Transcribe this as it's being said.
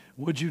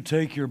would you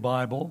take your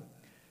Bible,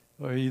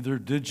 or either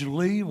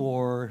digitally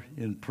or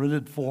in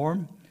printed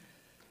form,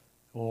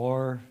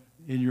 or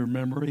in your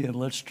memory, and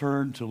let's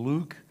turn to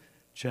Luke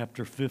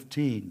chapter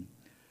 15.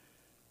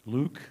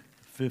 Luke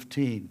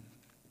 15.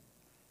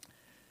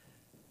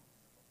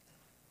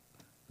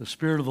 The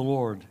Spirit of the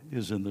Lord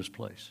is in this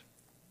place.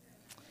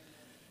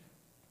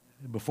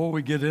 Before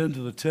we get into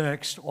the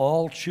text,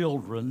 all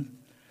children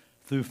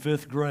through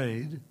 5th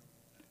grade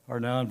are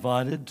now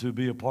invited to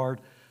be a part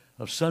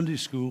of Sunday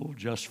school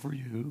just for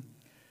you.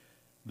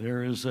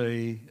 There is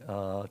a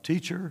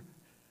teacher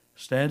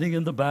standing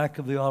in the back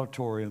of the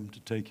auditorium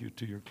to take you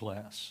to your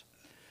class.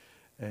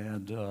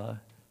 And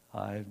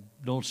I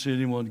don't see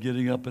anyone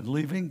getting up and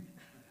leaving.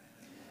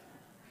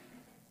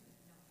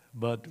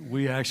 But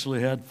we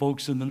actually had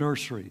folks in the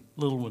nursery,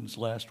 little ones,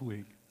 last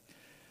week.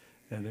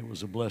 And it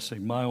was a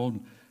blessing. My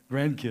own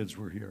grandkids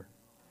were here.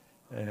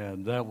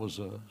 And that was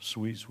a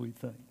sweet, sweet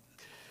thing.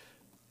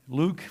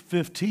 Luke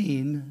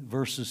 15,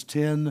 verses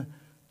 10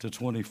 to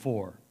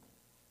 24.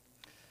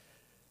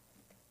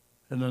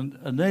 And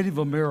a Native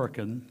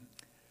American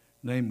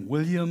named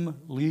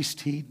William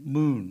Leastheat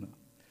Moon,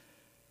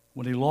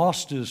 when he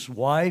lost his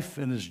wife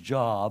and his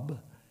job,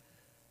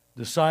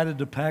 decided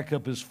to pack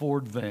up his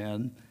Ford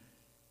van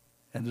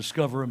and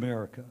discover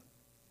America.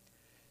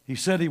 He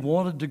said he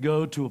wanted to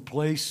go to a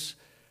place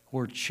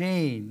where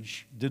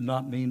change did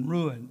not mean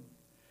ruin.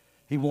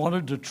 He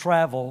wanted to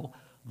travel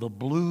the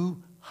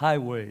blue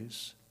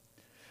highways.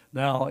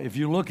 Now, if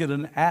you look at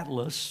an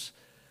atlas,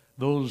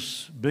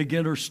 those big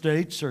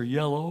interstates are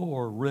yellow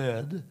or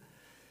red,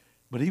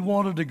 but he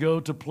wanted to go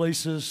to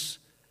places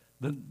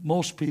that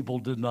most people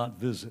did not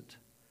visit,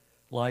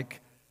 like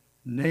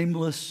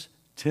Nameless,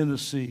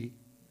 Tennessee,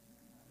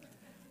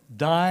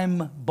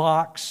 Dime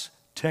Box,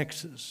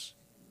 Texas,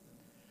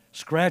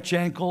 Scratch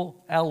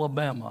Ankle,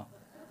 Alabama,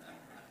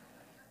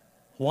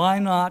 Why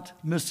Not,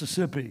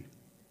 Mississippi,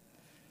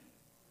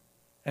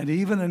 and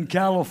even in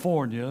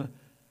California,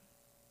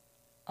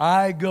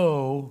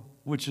 I-Go,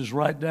 which is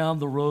right down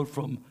the road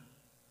from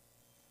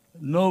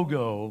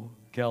No-Go,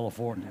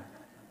 California.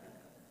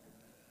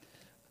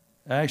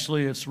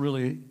 Actually, it's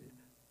really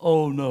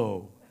Oh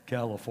No,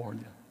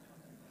 California.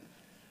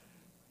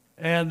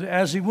 And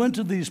as he went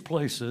to these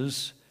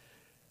places,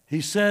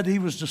 he said he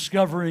was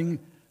discovering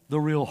the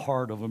real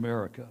heart of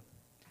America.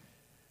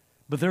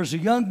 But there's a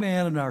young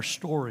man in our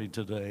story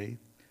today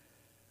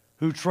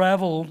who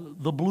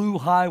traveled the blue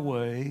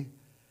highway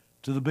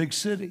to the big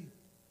city,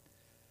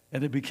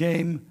 and it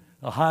became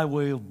a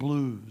highway of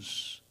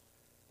blues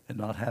and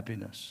not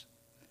happiness.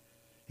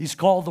 He's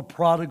called the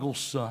prodigal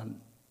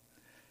son.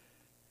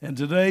 And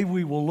today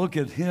we will look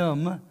at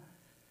him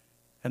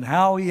and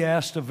how he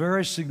asked a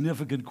very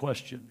significant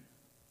question.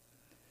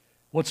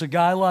 What's a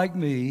guy like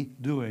me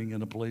doing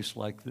in a place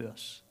like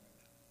this?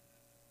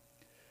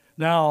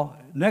 Now,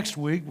 next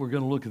week we're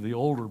going to look at the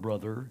older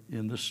brother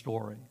in this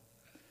story.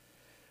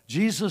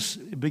 Jesus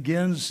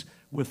begins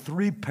with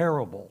 3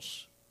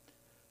 parables,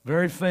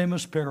 very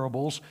famous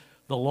parables: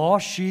 the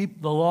lost sheep,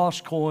 the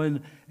lost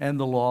coin, and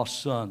the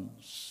lost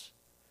sons.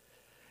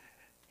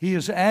 He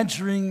is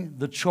answering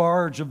the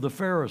charge of the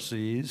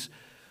Pharisees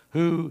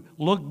who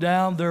looked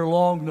down their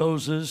long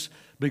noses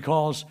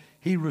because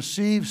he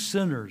receives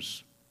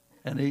sinners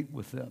and ate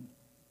with them.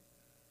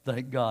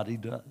 Thank God he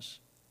does.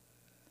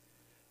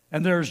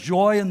 And there's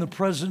joy in the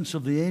presence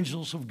of the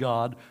angels of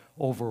God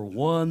over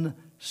one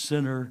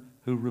sinner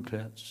who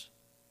repents.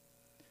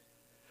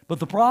 But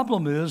the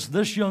problem is,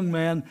 this young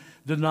man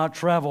did not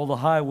travel the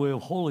highway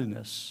of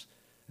holiness,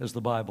 as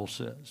the Bible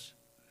says.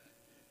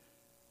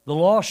 The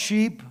lost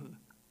sheep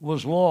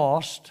was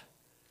lost,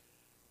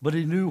 but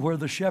he knew where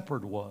the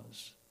shepherd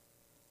was.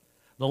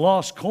 The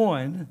lost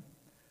coin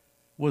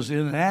was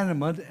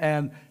inanimate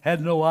and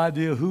had no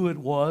idea who it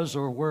was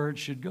or where it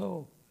should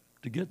go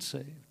to get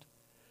saved.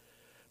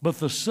 But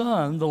the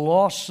son, the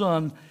lost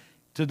son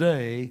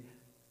today,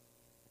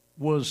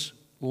 was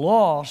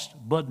lost,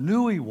 but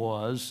knew he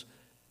was,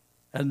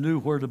 and knew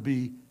where to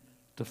be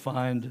to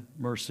find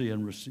mercy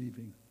and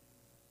receiving.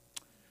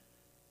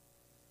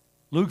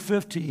 Luke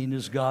 15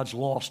 is God's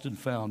lost and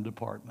found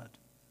department.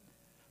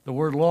 The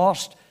word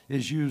lost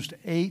is used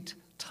 8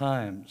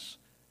 times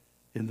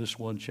in this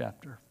one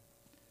chapter.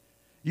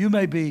 You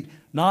may be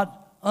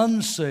not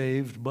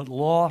unsaved, but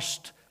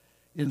lost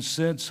in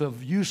sense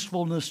of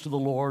usefulness to the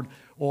Lord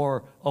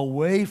or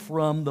away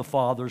from the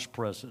Father's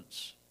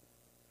presence.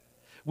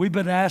 We've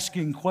been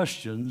asking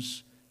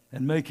questions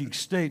and making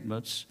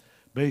statements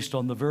based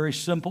on the very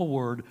simple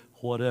word,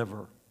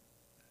 whatever.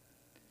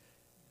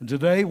 And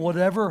today,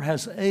 whatever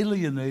has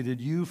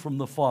alienated you from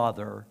the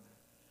Father,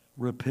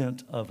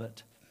 repent of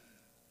it.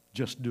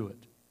 Just do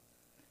it.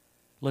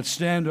 Let's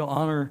stand to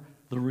honor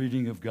the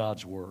reading of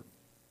God's word.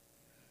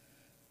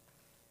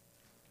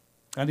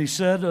 And he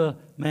said, a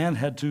man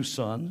had 2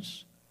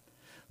 sons.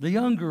 The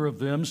younger of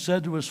them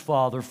said to his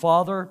father,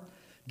 Father,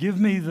 give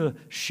me the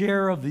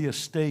share of the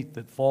estate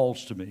that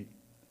falls to me.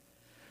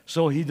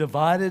 So he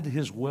divided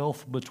his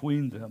wealth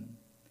between them.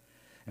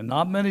 And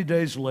not many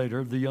days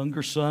later, the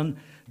younger son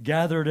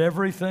gathered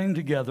everything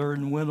together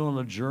and went on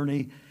a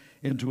journey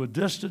into a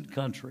distant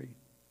country.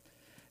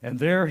 And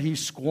there he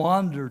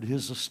squandered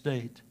his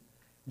estate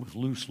with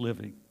loose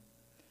living.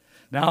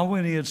 Now,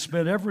 when he had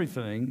spent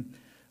everything,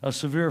 a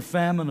severe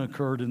famine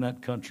occurred in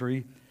that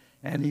country,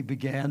 and he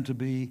began to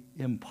be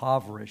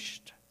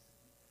impoverished.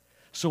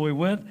 So he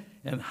went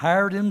and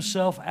hired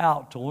himself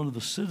out to one of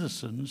the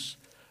citizens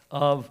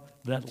of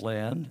that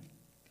land,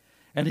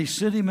 and he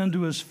sent him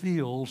into his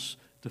fields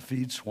to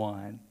feed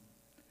swine.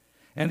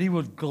 And he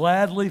would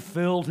gladly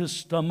fill his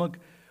stomach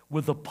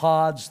with the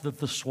pods that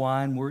the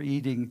swine were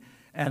eating,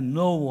 and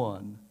no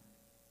one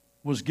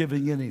was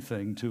giving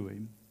anything to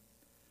him.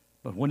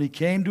 But when he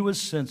came to his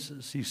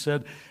senses, he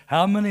said,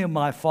 "How many of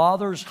my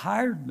father's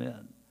hired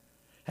men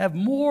have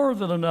more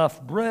than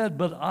enough bread,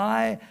 but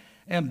I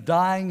am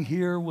dying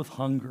here with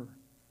hunger?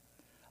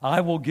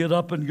 I will get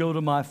up and go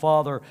to my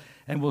father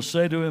and will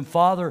say to him,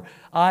 'Father,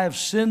 I have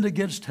sinned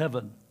against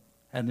heaven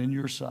and in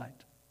your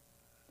sight.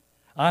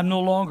 I am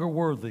no longer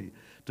worthy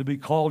to be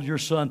called your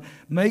son.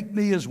 Make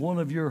me as one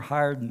of your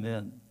hired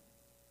men.'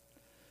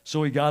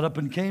 So he got up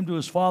and came to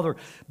his father,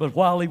 but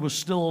while he was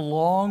still a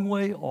long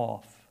way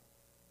off,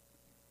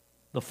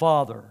 the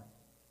father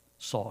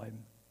saw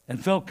him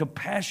and felt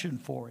compassion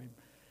for him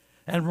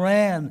and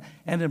ran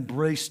and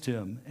embraced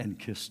him and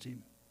kissed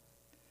him.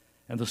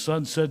 And the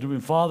son said to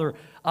him, 'Father,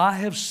 I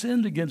have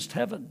sinned against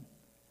heaven,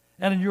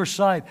 and in your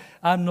sight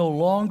I'm no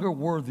longer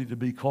worthy to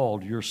be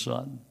called your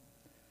son.'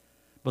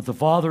 But the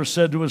father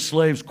said to his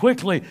slaves,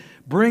 'Quickly,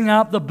 bring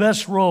out the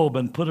best robe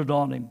and put it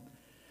on him,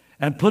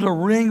 and put a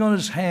ring on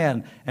his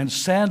hand and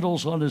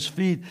sandals on his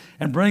feet,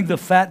 and bring the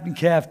fattened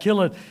calf,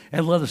 kill it,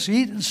 and let us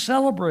eat and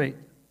celebrate.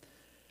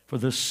 For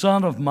this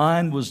son of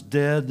mine was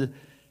dead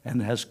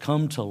and has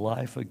come to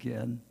life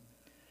again.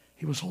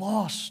 He was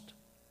lost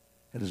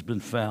and has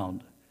been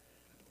found.'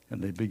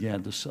 And they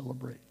began to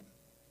celebrate."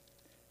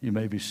 You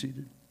may be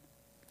seated.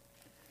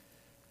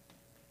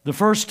 The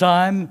first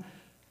time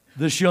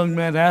this young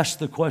man asked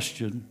the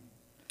question,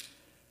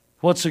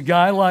 "What's a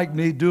guy like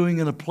me doing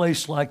in a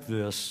place like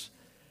this?"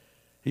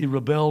 he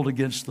rebelled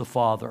against the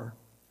father.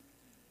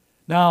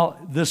 Now,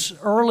 this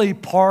early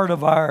part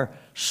of our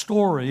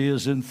story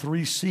is in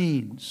 3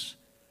 scenes.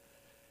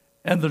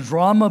 And the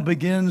drama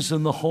begins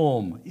in the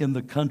home, in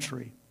the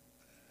country.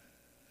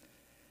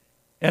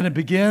 And it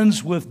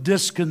begins with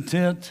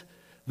discontent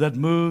that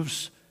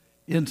moves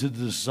into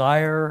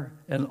desire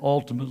and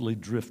ultimately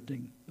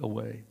drifting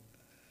away.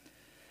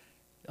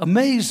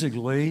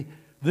 Amazingly,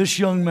 this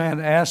young man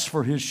asked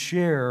for his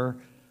share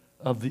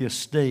of the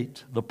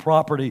estate, the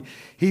property.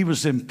 He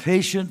was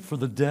impatient for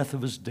the death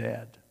of his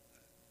dad.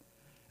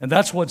 And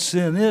that's what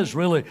sin is,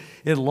 really.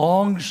 It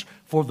longs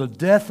for the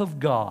death of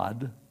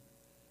God,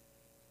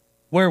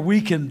 where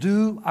we can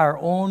do our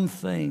own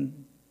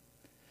thing.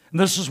 And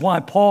this is why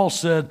Paul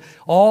said,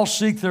 "All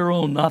seek their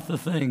own, not the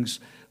things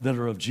that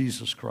are of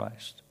Jesus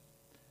Christ."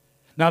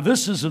 Now,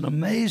 this is an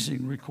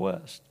amazing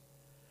request,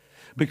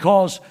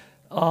 because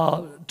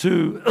for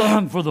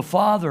the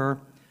father,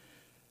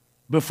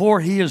 before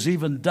he has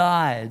even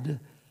died,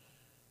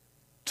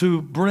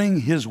 to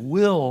bring his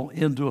will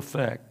into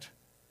effect,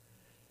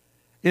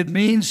 it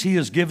means he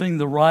is giving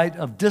the right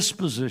of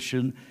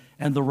disposition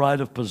and the right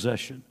of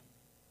possession.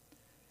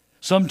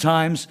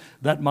 Sometimes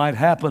that might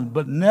happen,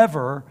 but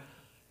never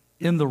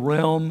in the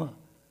realm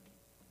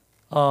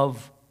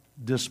of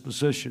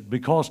disposition,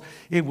 because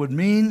it would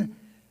mean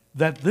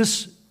that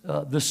this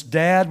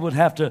dad would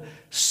have to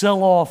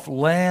sell off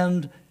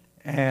land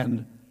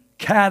and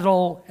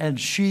cattle and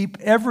sheep,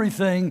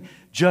 everything,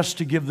 just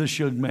to give this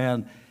young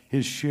man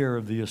his share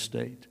of the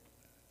estate,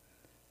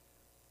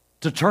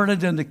 to turn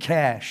it into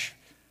cash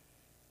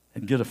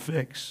and get a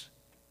fix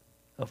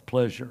of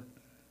pleasure.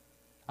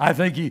 I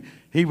think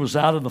he was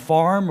out of the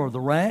farm or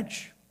the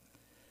ranch,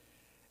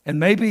 and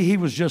maybe he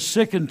was just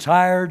sick and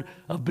tired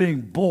of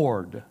being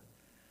bored,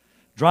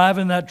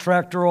 driving that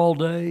tractor all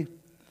day,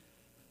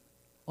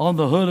 on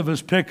the hood of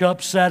his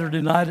pickup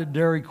Saturday night at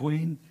Dairy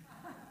Queen.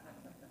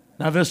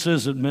 Now, this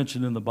isn't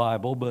mentioned in the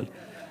Bible, but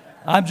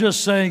I'm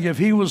just saying, if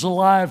he was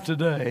alive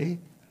today,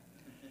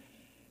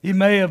 he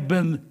may have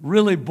been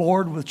really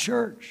bored with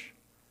church.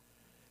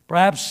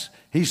 Perhaps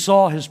he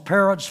saw his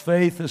parents'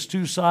 faith as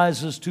 2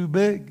 sizes too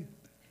big,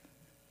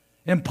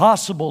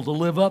 impossible to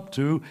live up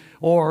to,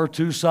 or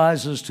 2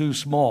 sizes too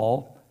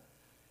small.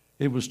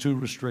 It was too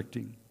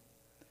restricting.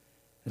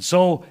 And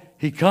so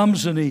he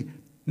comes and he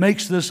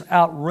makes this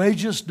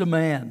outrageous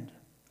demand.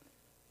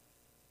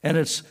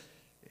 And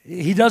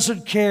he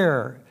doesn't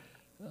care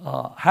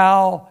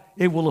how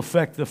it will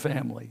affect the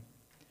family.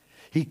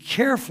 He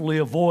carefully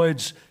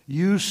avoids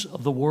use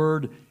of the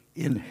word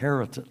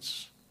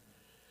inheritance,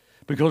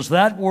 because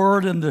that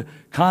word in the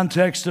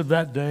context of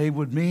that day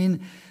would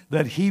mean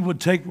that he would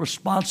take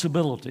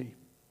responsibility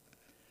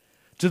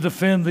to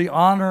defend the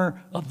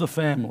honor of the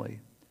family,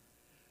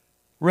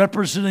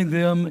 representing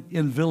them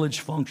in village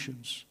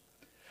functions,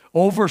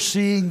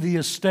 overseeing the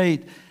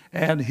estate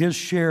and his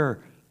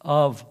share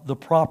of the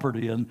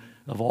property and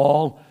of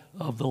all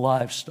of the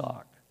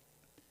livestock.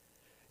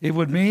 It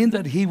would mean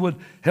that he would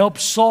help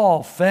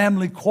solve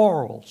family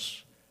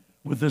quarrels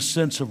with this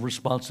sense of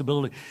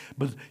responsibility.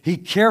 But he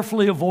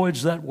carefully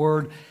avoids that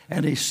word,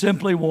 and he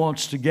simply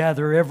wants to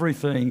gather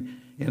everything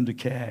into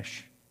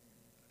cash.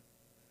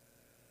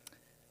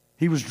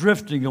 He was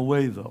drifting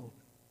away, though.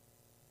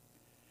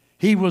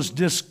 He was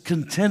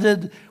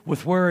discontented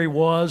with where he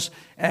was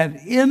and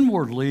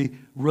inwardly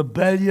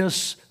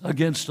rebellious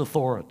against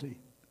authority.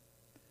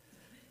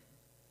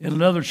 In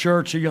another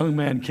church, a young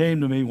man came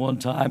to me one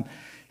time.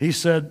 He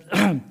said,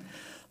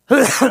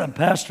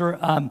 Pastor,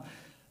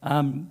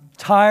 I'm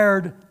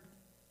tired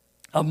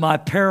of my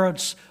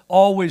parents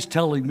always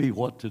telling me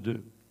what to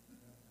do.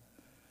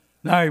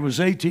 Now, he was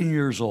 18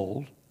 years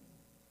old.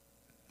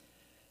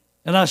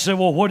 And I said,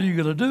 well, what are you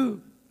going to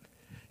do?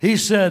 He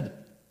said,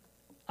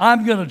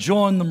 I'm going to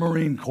join the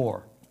Marine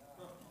Corps.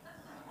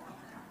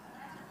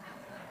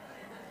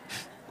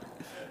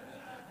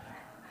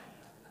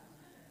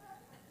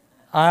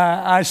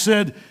 I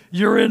said,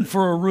 you're in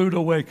for a rude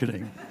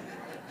awakening.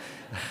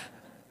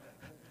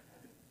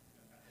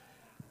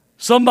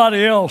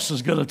 Somebody else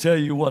is going to tell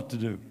you what to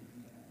do.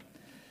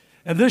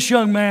 And this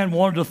young man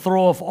wanted to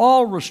throw off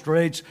all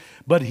restraints,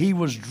 but he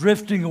was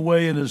drifting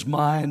away in his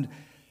mind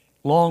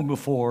long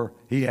before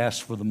he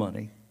asked for the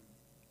money.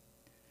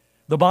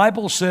 The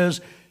Bible says,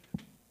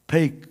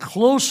 pay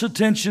close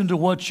attention to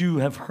what you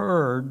have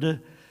heard,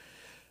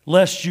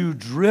 lest you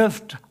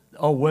drift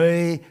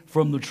away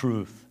from the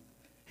truth.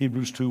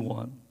 Hebrews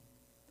 2:1.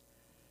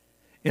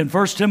 In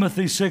 1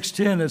 Timothy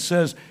 6:10, it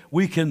says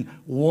we can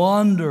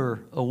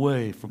wander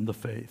away from the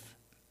faith.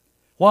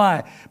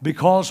 Why?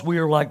 Because we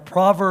are like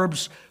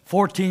Proverbs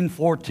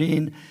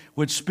 14:14,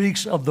 which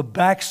speaks of the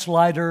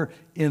backslider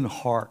in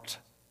heart,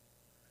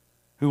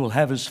 who will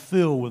have his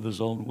fill with his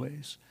own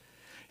ways.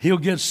 He'll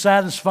get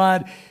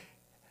satisfied.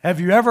 Have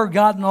you ever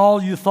gotten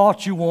all you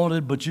thought you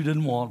wanted, but you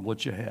didn't want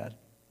what you had?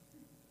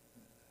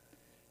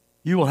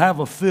 You will have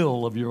a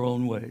fill of your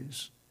own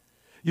ways.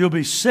 You'll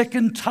be sick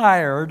and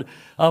tired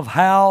of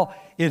how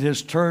it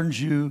has turned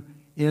you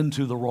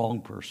into the wrong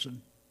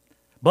person.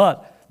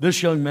 But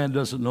this young man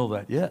doesn't know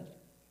that yet.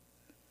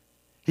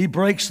 He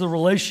breaks the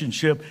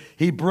relationship.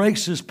 He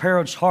breaks his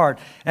parents' heart.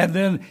 And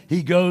then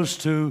he goes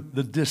to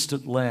the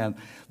distant land.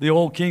 The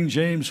old King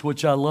James,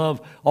 which I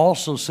love,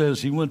 also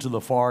says he went to the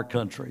far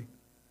country.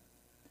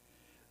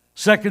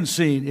 Second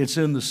scene, it's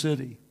in the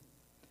city.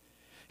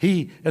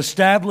 He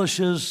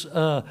establishes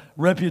a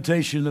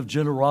reputation of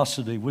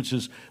generosity, which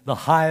is the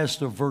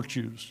highest of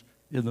virtues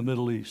in the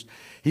Middle East.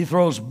 He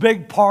throws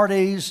big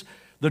parties.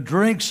 The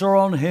drinks are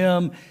on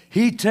him.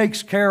 He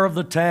takes care of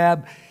the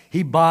tab.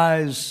 He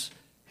buys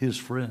his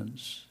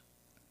friends.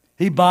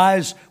 He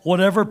buys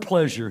whatever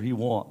pleasure he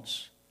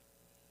wants.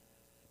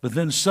 But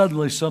then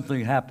suddenly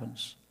something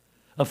happens.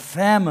 A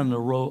famine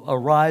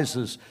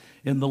arises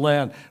in the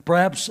land,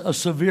 perhaps a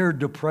severe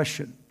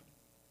depression.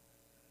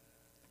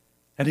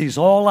 And he's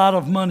all out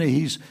of money.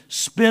 He's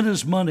spent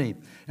his money.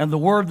 And the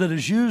word that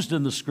is used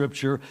in the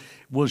scripture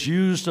was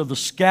used of the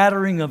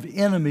scattering of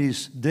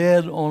enemies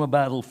dead on a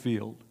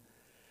battlefield.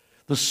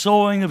 The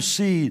sowing of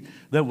seed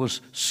that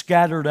was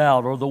scattered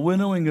out, or the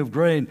winnowing of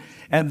grain.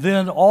 And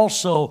then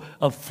also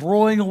of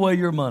throwing away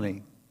your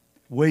money,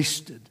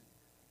 wasted,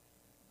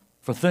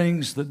 for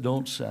things that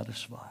don't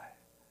satisfy.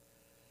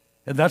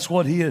 And that's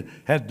what he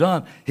had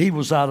done. He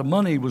was out of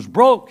money. He was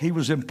broke. He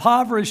was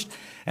impoverished.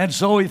 And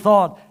so he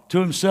thought to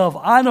himself,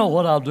 I know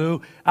what I'll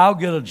do. I'll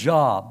get a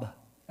job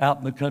out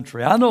in the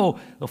country. I know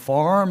the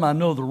farm. I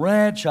know the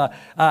ranch.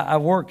 I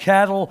work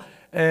cattle.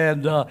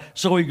 And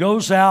so he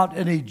goes out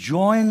and he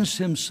joins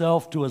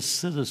himself to a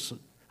citizen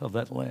of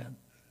that land.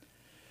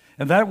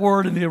 And that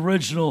word in the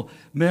original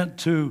meant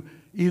to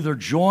either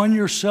join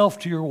yourself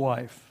to your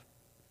wife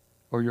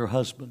or your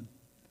husband,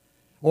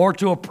 or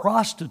to a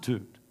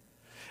prostitute.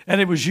 And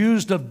it was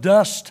used of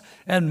dust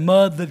and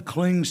mud that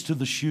clings to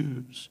the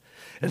shoes.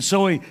 And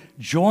so he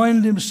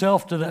joined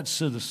himself to that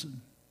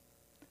citizen.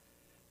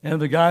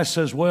 And the guy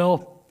says,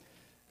 well,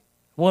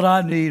 what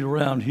I need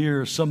around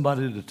here is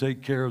somebody to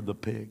take care of the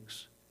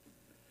pigs.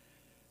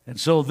 And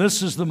so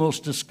this is the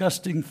most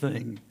disgusting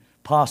thing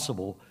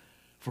possible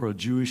for a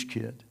Jewish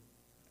kid,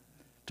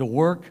 to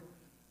work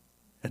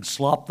and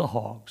slop the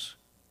hogs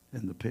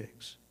and the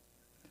pigs.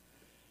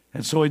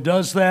 And so he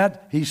does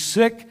that. He's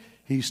sick.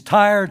 He's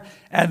tired,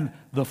 and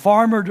the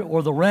farmer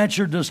or the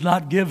rancher does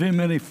not give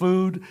him any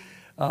food.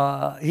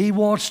 He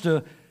wants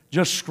to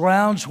just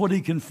scrounge what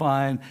he can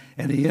find,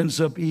 and he ends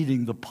up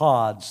eating the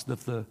pods,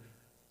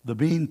 the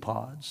bean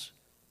pods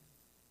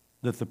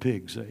that the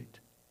pigs ate.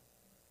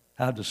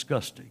 How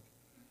disgusting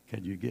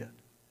can you get?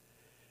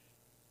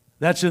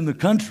 That's in the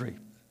country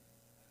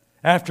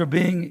after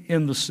being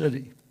in the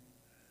city.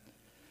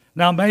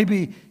 Now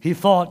maybe he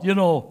thought,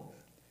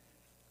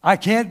 I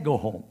can't go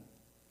home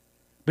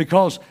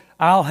because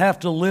I'll have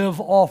to live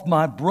off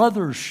my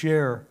brother's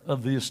share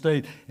of the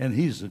estate, and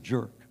he's a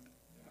jerk.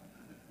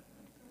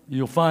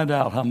 You'll find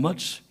out how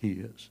much he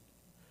is.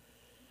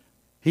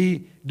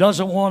 He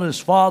doesn't want his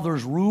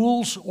father's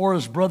rules or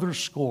his brother's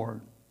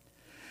scorn.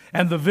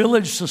 And the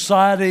village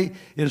society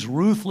is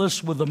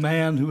ruthless with the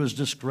man who has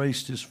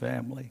disgraced his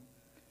family.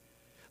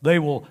 They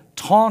will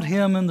taunt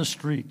him in the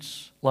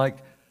streets like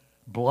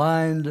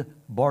blind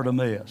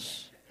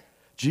Bartimaeus.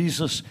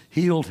 Jesus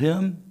healed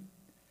him,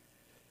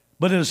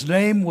 but his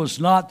name was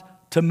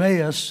not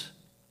Timaeus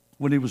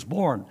when he was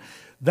born.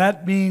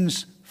 That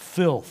means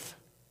filth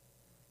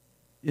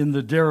in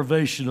the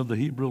derivation of the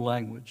Hebrew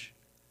language.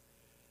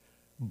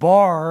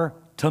 Bar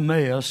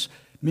Timaeus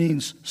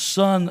means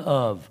son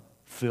of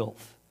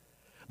filth.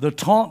 The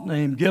taunt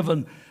name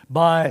given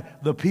by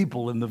the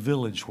people in the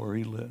village where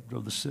he lived,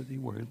 or the city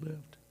where he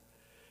lived.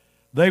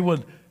 They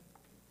would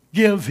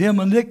give him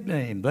a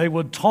nickname. They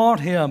would taunt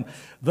him.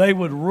 They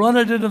would run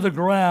it into the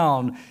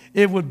ground.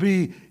 It would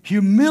be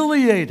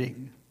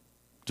humiliating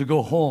to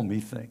go home, he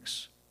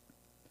thinks.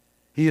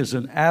 He is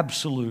in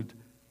absolute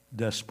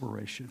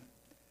desperation.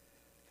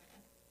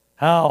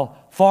 How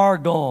far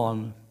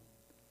gone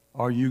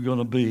are you going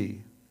to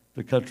be?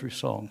 The country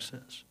song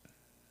says.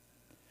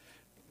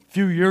 A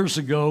few years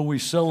ago, we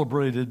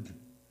celebrated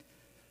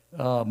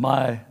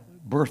my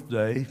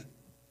birthday,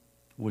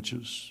 which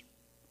is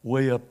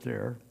way up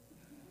there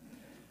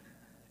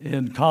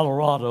in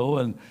Colorado,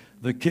 and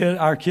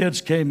our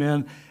kids came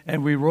in,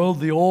 and we rode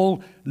the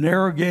old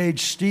narrow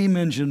gauge steam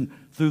engine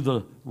through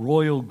the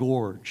Royal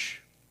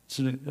Gorge. It's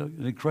an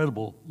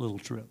incredible little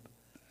trip.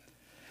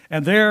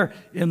 And there,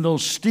 in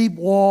those steep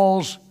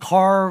walls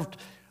carved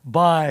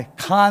by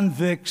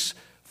convicts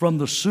from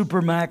the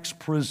Supermax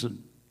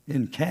prison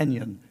in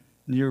Canyon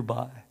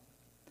nearby,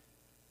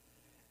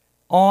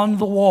 on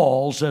the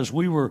walls, as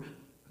we were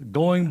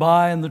going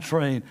by in the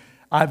train,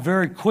 I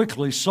very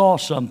quickly saw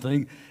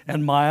something,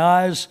 and my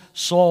eyes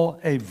saw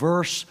a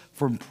verse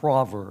from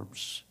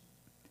Proverbs,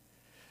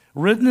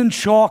 written in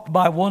chalk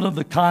by one of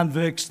the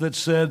convicts, that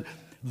said,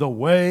 "The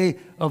way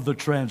of the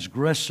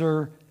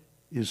transgressor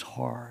is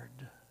hard."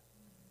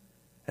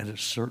 And it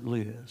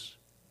certainly is.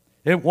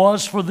 It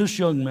was for this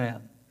young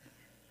man.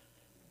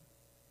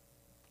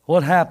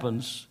 What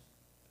happens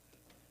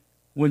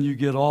when you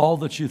get all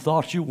that you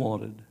thought you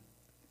wanted,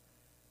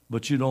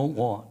 but you don't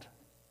want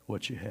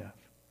what you have?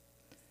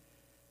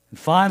 And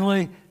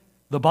finally,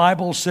 the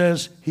Bible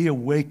says he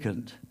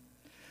awakened.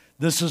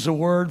 This is a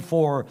word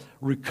for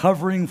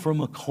recovering from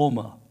a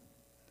coma.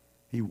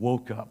 He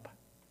woke up.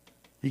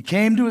 He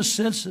came to his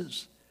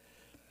senses.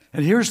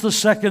 And here's the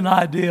second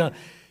idea.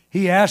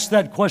 He asked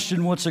that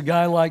question, what's a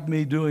guy like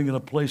me doing in a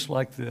place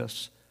like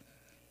this?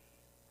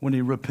 When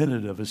he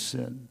repented of his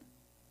sin,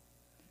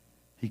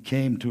 he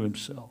came to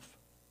himself.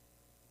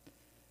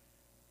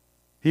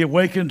 He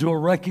awakened to a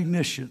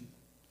recognition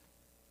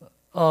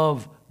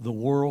of the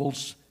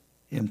world's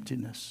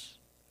emptiness.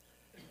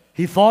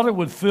 He thought it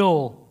would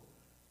fill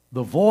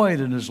the void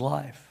in his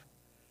life,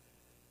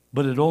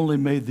 but it only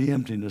made the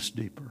emptiness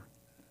deeper.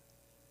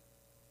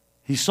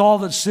 He saw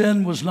that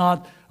sin was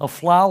not a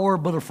flower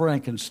but a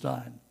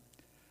Frankenstein,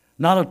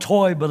 not a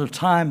toy but a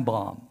time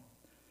bomb.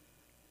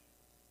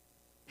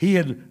 He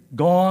had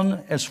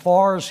gone as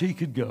far as he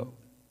could go.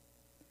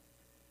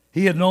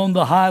 He had known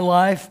the high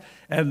life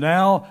and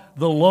now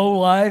the low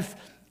life,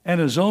 and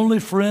his only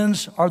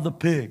friends are the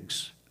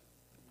pigs.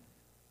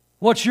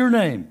 What's your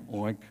name?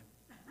 Oink.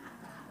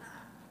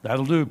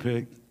 That'll do,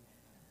 pig.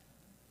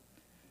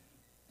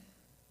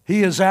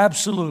 He is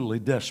absolutely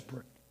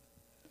desperate.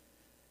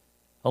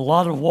 A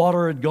lot of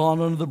water had gone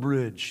under the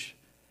bridge,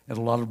 and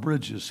a lot of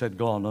bridges had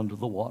gone under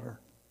the water.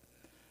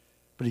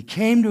 But he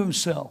came to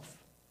himself,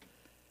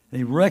 and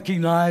he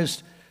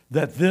recognized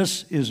that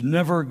this is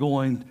never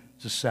going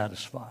to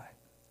satisfy.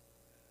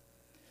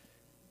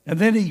 And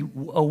then he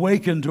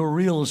awakened to a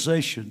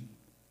realization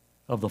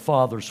of the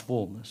Father's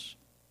fullness.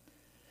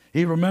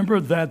 He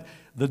remembered that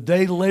the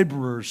day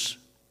laborers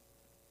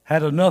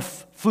had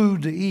enough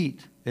food to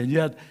eat, and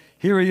yet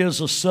here he is,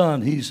 a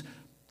son, he's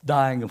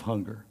dying of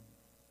hunger.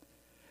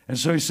 And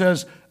so he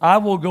says, I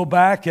will go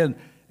back and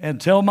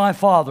tell my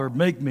father,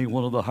 make me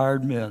one of the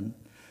hired men.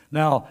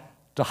 Now,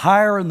 to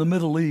hire in the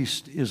Middle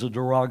East is a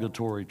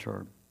derogatory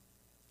term,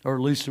 or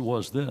at least it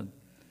was then.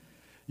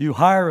 You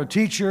hire a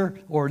teacher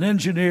or an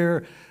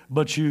engineer,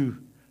 but you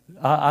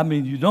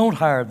don't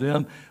hire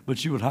them,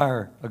 but you would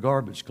hire a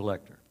garbage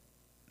collector.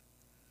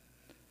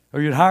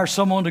 Or you'd hire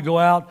someone to go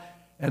out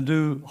and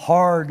do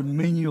hard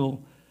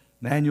manual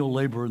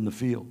labor in the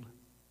field.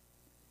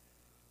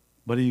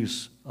 But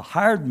he's a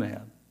hired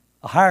man,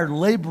 a hired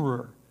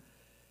laborer,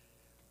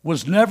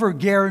 was never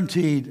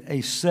guaranteed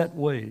a set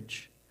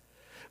wage.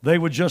 They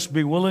would just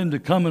be willing to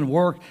come and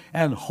work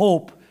and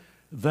hope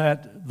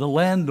that the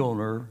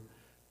landowner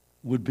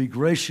would be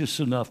gracious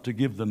enough to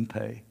give them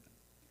pay.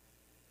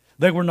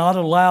 They were not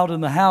allowed in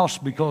the house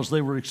because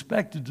they were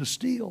expected to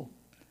steal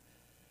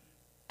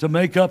to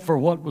make up for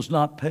what was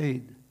not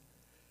paid.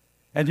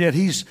 And yet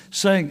he's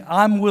saying,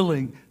 I'm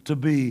willing to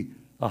be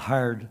a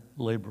hired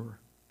laborer,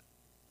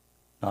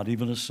 not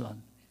even a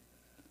son.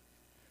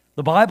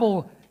 The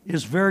Bible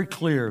is very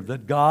clear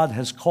that God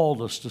has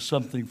called us to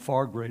something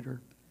far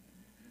greater.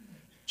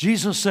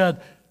 Jesus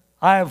said,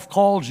 I have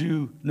called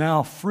you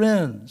now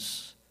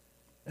friends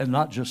and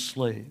not just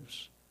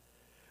slaves.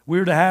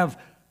 We're to have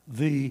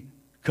the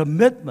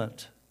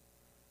commitment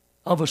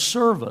of a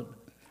servant,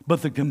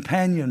 but the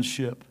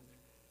companionship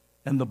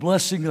and the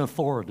blessing and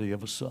authority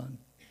of a son.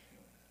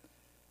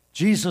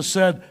 Jesus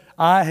said,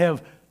 I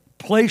have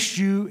placed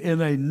you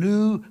in a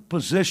new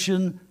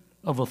position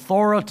of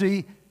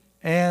authority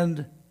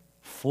and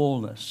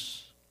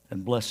fullness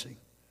and blessing.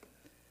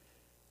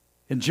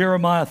 In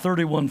Jeremiah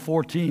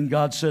 31:14,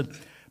 God said,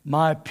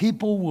 my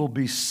people will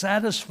be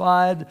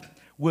satisfied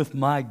with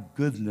my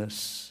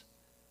goodness,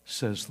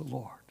 says the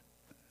Lord.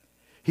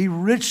 He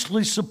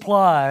richly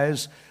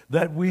supplies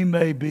that we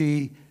may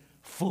be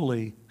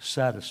fully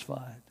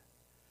satisfied.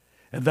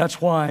 And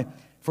that's why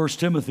 1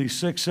 Timothy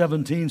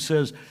 6:17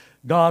 says,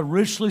 God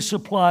richly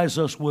supplies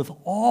us with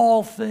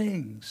all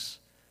things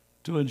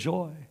to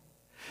enjoy.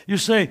 You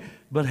say,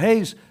 but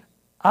Hayes,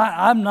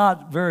 I'm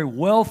not very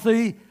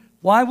wealthy.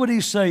 Why would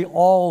he say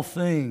all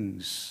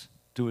things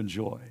to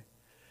enjoy?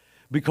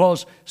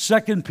 Because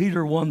 2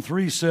 Peter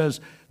 1:3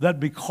 says that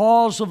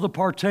because of the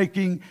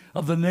partaking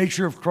of the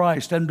nature of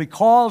Christ and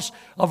because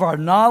of our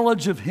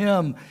knowledge of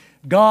Him,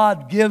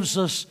 God gives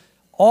us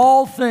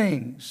all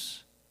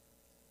things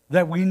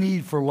that we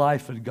need for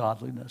life and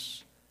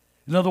godliness.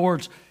 In other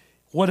words,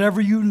 whatever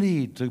you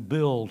need to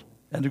build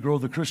and to grow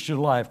the Christian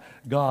life,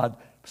 God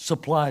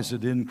supplies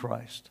it in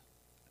Christ.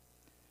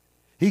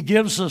 He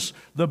gives us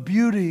the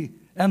beauty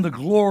and the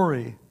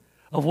glory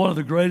of one of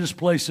the greatest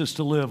places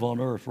to live on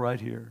earth right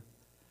here.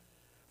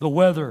 The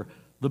weather,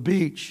 the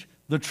beach,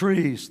 the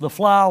trees, the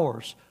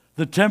flowers,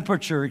 the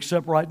temperature,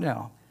 except right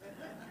now.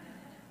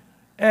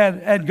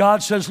 And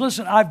God says,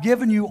 listen, I've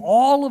given you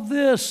all of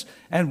this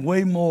and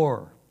way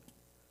more.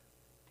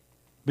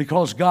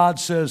 Because God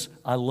says,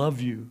 I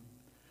love you.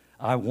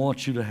 I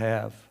want you to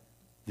have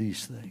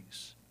these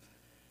things.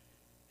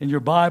 In your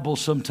Bible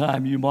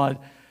sometime you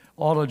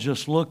ought to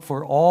just look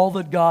for all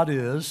that God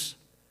is,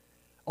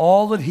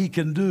 all that He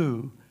can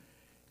do,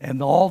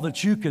 and all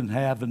that you can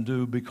have and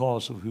do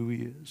because of who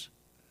He is.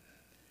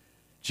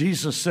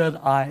 Jesus said,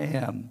 I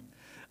am.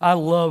 I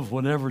love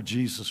whenever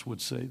Jesus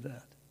would say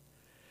that.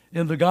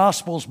 In the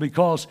Gospels,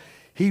 because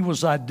He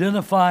was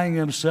identifying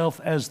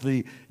Himself as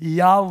the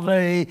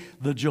Yahweh,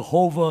 the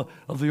Jehovah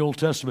of the Old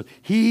Testament.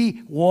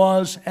 He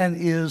was and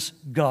is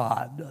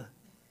God.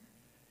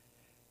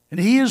 And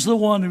He is the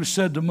one who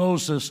said to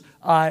Moses,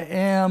 I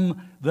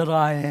am that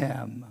I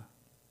am.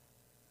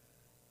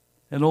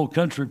 An old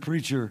country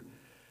preacher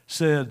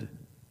said,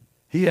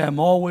 He am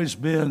always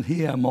been,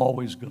 He am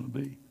always going to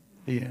be.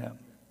 He am.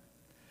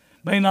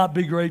 May not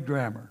be great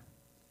grammar,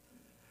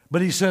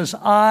 but He says,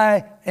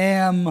 I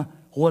am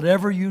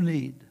whatever you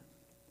need.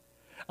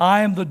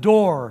 I am the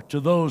door to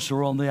those who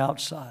are on the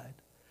outside.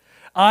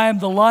 I am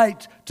the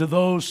light to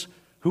those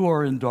who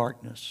are in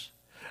darkness.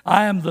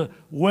 I am the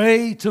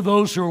way to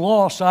those who are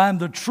lost. I am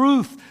the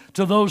truth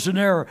to those in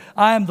error.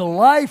 I am the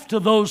life to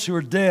those who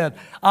are dead.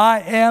 I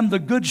am the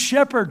good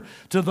shepherd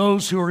to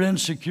those who are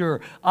insecure.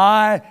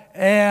 I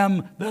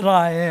am that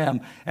I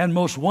am. And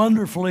most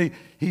wonderfully,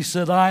 He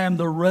said, I am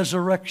the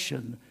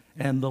resurrection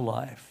and the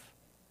life.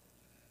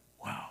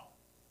 Wow.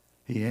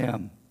 He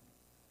am.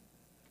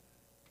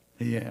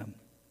 He am.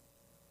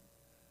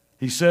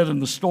 He said in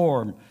the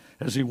storm,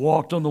 as He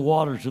walked on the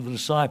water to the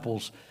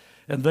disciples,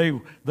 and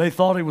they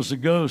thought He was a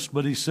ghost,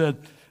 but He said,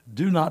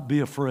 do not be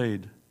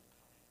afraid.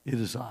 It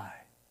is I.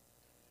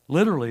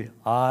 Literally,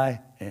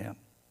 I am.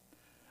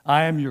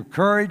 I am your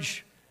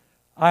courage.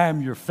 I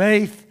am your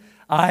faith.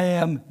 I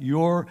am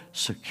your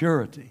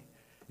security,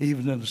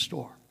 even in the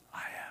storm. I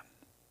am.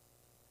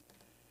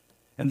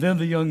 And then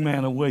the young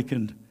man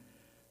awakened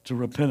to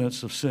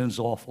repentance of sin's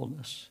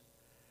awfulness.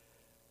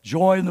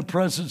 Joy in the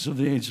presence of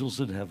the angels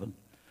in heaven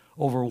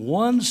over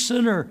one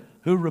sinner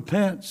who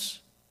repents.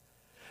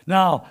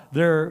 Now,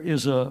 there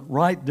is a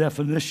right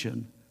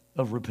definition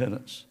of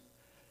repentance.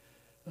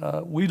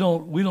 We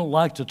don't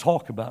like to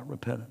talk about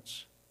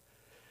repentance.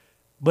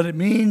 But it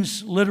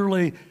means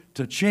literally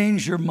to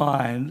change your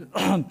mind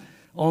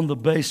on the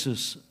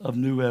basis of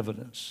new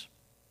evidence.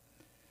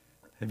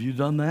 Have you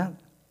done that?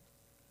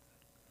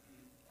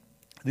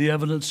 The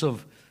evidence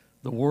of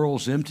the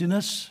world's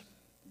emptiness,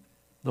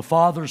 the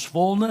Father's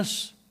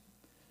fullness,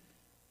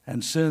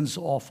 and sin's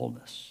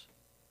awfulness.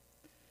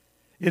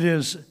 It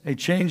is a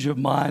change of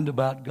mind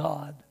about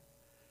God.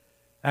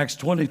 Acts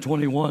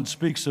 20:21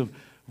 speaks of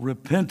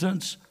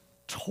repentance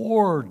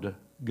toward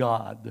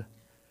God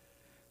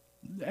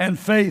and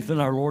faith in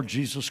our Lord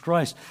Jesus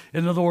Christ.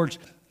 In other words,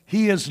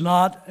 He is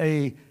not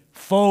a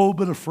foe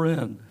but a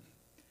friend.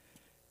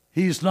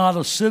 He's not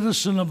a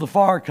citizen of the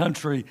far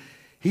country.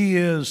 He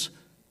is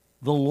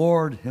the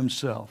Lord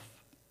Himself.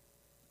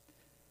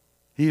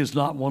 He is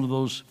not one of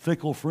those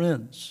fickle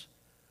friends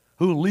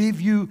who leave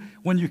you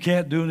when you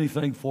can't do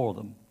anything for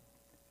them.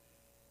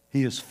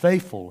 He is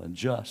faithful and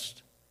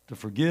just to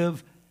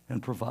forgive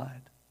and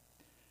provide.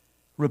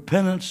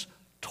 Repentance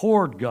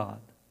toward God.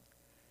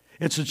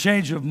 It's a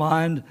change of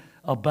mind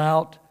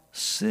about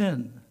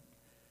sin.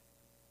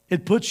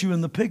 It puts you in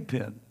the pig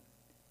pen.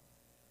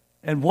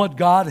 And what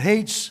God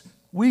hates,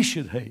 we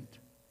should hate.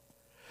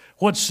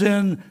 What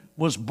sin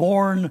was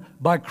borne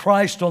by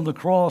Christ on the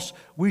cross,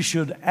 we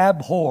should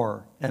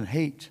abhor and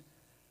hate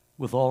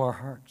with all our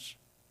hearts.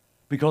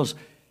 Because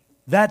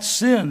that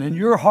sin in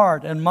your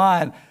heart and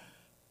mine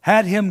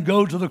had him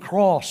go to the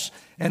cross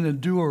and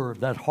endure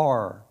that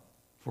horror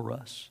for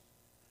us.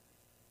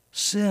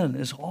 Sin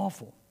is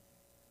awful.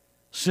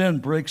 Sin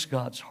breaks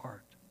God's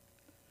heart.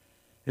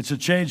 It's a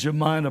change of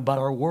mind about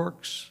our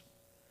works.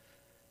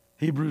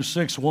 Hebrews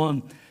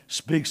 6:1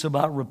 speaks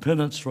about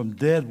repentance from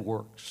dead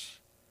works.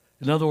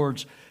 In other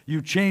words, you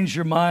change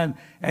your mind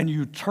and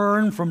you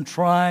turn from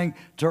trying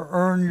to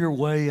earn your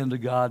way into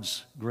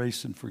God's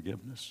grace and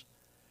forgiveness.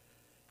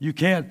 You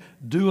can't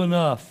do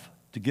enough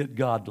to get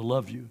God to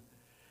love you.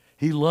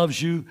 He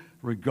loves you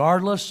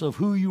regardless of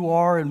who you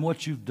are and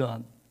what you've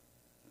done.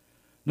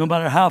 No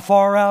matter how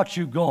far out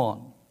you've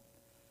gone.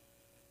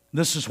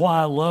 This is why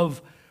I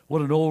love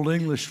what an old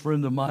English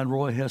friend of mine,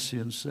 Roy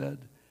Hessian, said.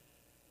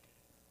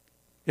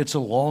 It's a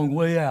long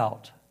way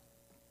out,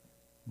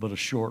 but a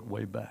short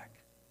way back.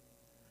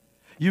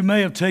 You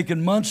may have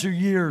taken months or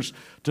years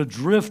to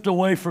drift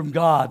away from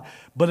God,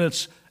 but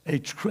it's a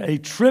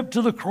trip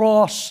to the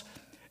cross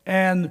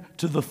and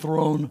to the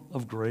throne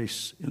of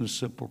grace in a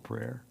simple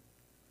prayer.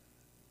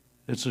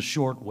 It's a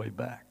short way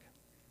back.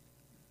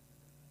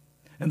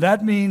 And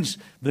that means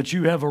that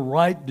you have a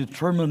right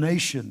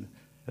determination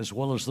as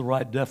well as the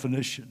right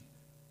definition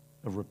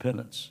of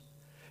repentance.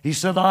 He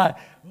said,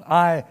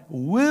 I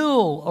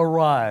will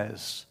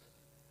arise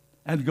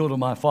and go to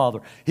my Father.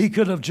 He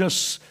could have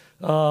just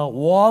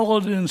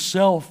wallowed in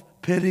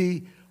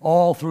self-pity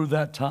all through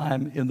that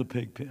time in the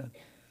pig pen.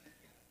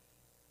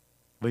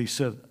 But he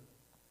said,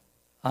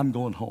 I'm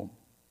going home.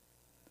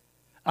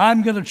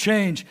 I'm going to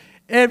change.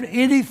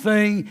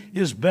 Anything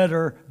is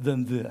better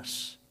than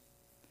this.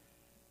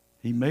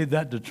 He made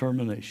that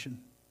determination.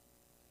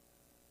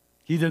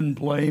 He didn't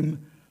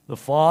blame the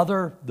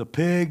father, the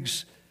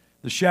pigs,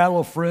 the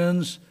shallow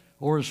friends,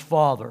 or his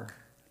father.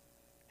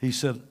 He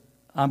said,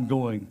 I'm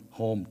going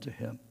home to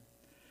him.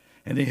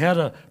 And he had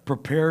a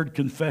prepared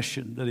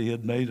confession that he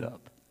had made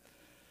up.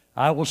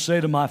 I will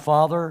say to my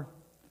Father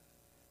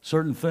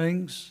certain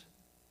things.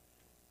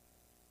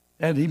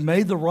 And he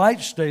made the right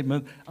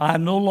statement, I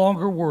am no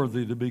longer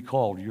worthy to be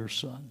called your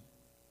son.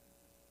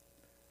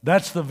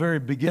 That's the very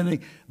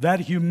beginning, that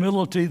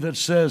humility that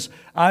says,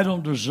 I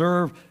don't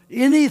deserve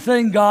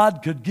anything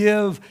God could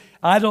give.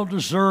 I don't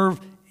deserve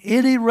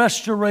any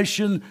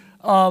restoration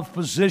of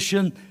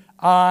position.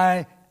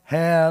 I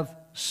have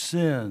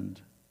sinned.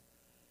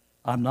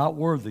 I'm not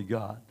worthy,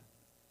 God,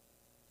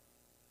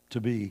 to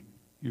be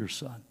your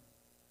son.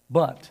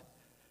 But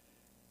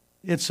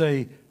it's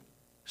a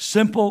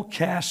simple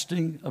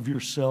casting of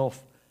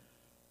yourself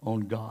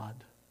on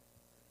God.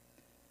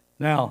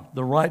 Now,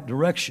 the right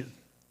direction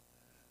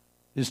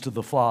is to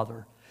the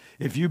Father.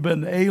 If you've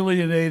been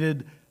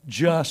alienated,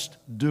 just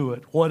do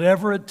it.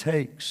 Whatever it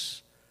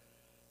takes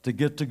to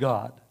get to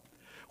God.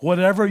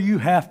 Whatever you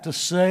have to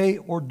say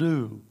or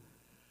do,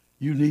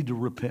 you need to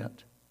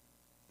repent.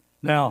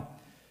 Now,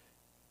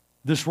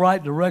 this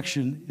right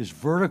direction is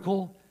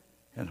vertical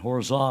and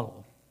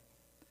horizontal.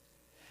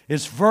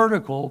 It's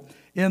vertical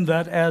in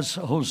that, as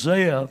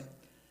Hosea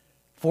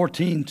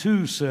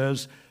 14:2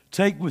 says,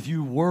 take with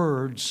you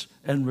words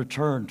and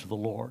return to the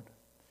Lord.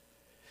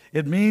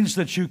 It means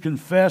that you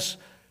confess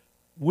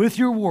with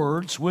your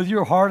words, with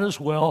your heart as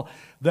well,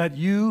 that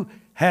you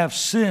have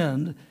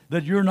sinned,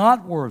 that you're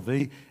not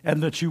worthy,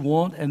 and that you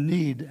want and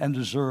need and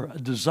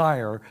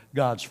desire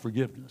God's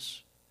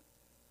forgiveness.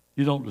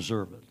 You don't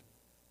deserve it.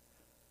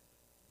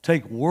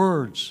 Take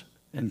words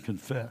and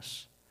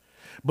confess.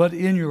 But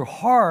in your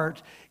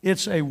heart,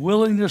 it's a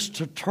willingness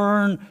to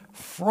turn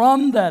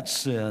from that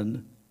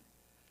sin,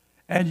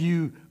 and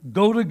you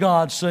go to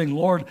God saying,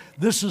 Lord,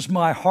 this is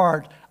my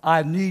heart.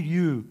 I need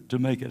you to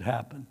make it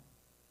happen.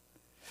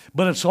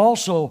 But it's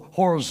also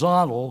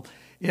horizontal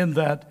in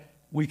that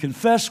we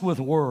confess with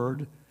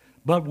word,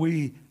 but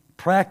we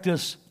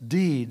practice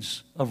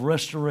deeds of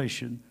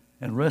restoration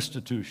and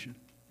restitution.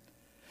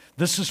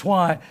 This is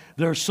why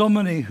there are so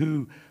many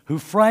who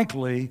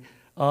frankly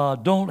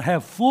don't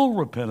have full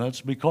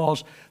repentance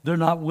because they're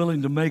not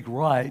willing to make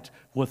right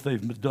what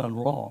they've done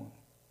wrong.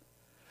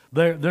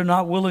 They're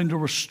not willing to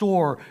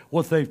restore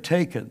what they've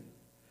taken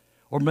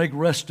or make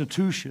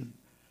restitution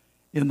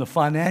in the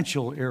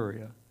financial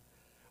area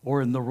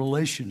or in the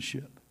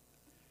relationship.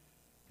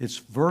 It's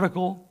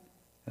vertical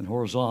and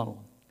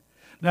horizontal.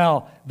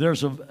 Now,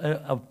 there's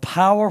a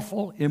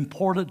powerful,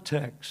 important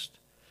text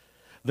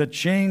that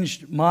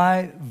changed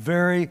my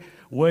very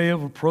way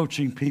of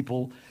approaching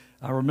people.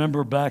 I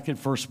remember back at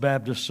First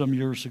Baptist some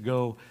years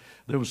ago,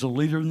 there was a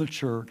leader in the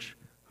church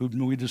who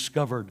we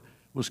discovered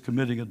was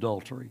committing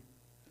adultery.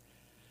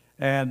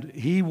 And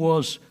he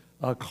was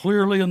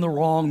clearly in the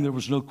wrong. There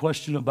was no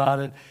question about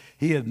it.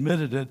 He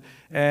admitted it.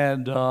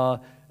 And there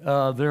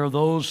are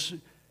those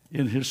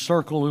in his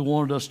circle who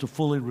wanted us to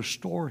fully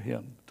restore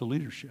him to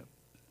leadership.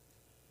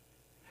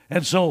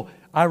 And so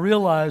I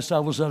realized I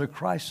was at a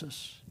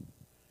crisis.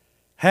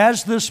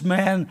 Has this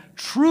man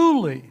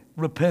truly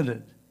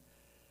repented?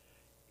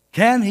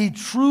 Can he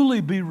truly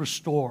be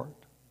restored?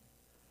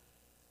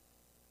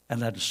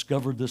 and I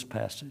discovered this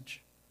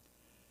passage.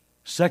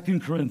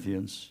 2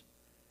 Corinthians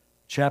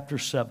chapter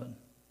 7.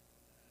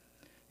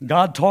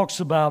 God talks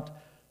about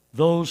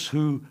those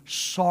who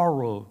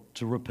sorrow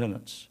to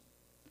repentance.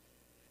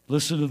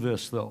 Listen to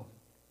this, though.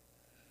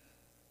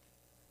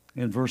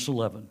 In verse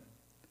 11.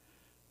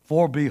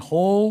 For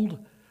behold,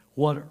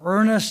 what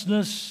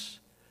earnestness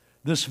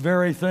this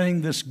very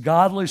thing, this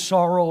godly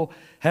sorrow,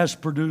 has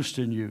produced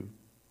in you.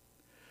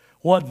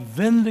 What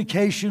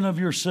vindication of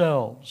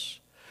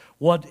yourselves,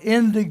 what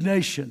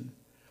indignation,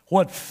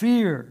 what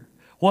fear,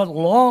 what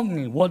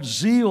longing, what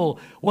zeal,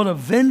 what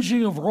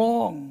avenging of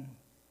wrong.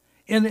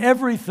 In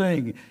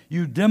everything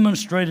you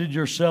demonstrated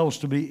yourselves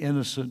to be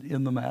innocent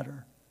in the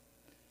matter.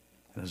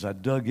 And as I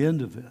dug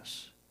into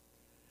this,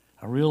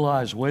 I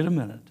realized, wait a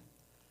minute.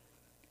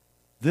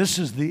 This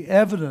is the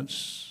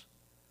evidence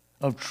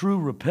of true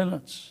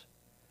repentance.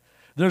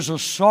 There's a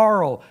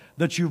sorrow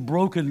that you've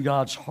broken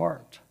God's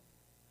heart.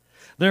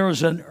 There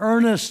is an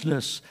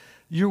earnestness.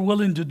 You're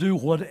willing to do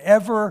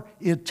whatever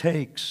it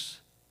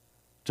takes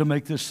to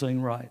make this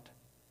thing right.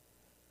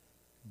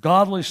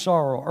 Godly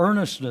sorrow,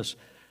 earnestness,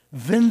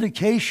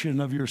 vindication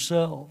of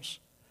yourselves.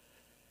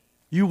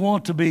 You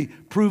want to be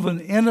proven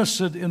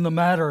innocent in the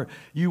matter.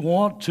 You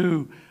want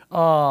to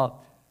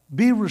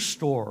be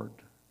restored.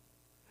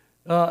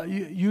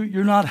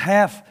 You're not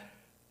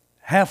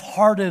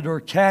half-hearted or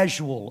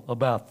casual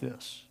about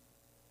this.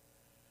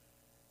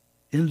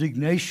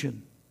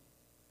 Indignation.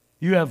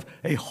 You have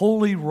a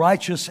holy,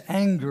 righteous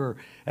anger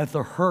at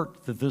the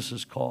hurt that this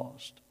has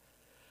caused.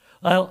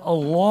 A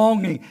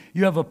longing.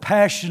 You have a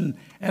passion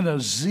and a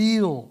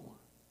zeal.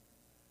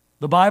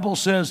 The Bible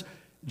says,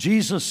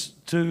 Jesus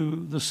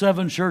to the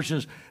 7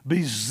 churches,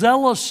 be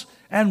zealous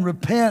and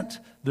repent,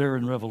 there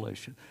in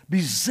Revelation.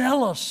 Be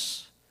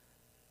zealous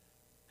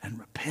and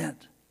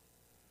repent.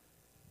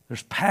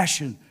 There's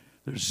passion,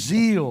 there's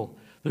zeal,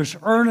 there's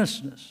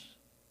earnestness.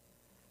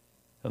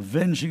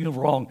 Avenging of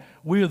wrong.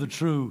 We are the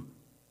true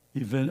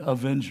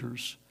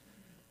avengers.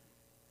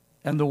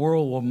 And the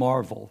world will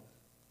marvel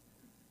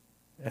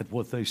at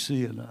what they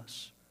see in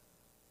us.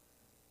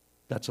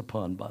 That's a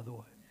pun, by the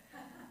way.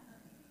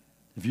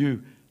 If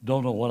you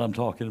don't know what I'm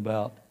talking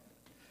about,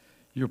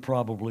 you're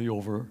probably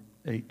over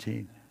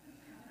 18.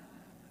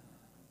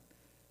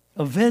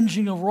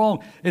 Avenging of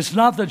wrong. It's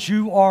not that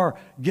you are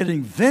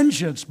getting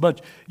vengeance,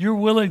 but you're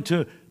willing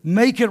to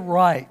make it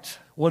right,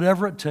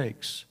 whatever it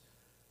takes.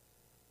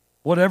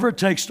 Whatever it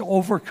takes to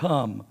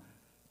overcome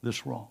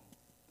this wrong.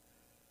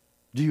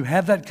 Do you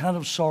have that kind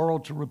of sorrow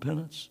to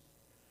repentance?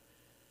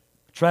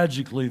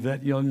 Tragically,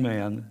 that young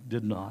man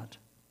did not.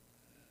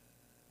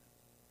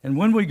 And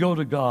when we go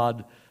to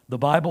God, the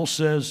Bible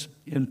says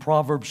in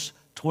Proverbs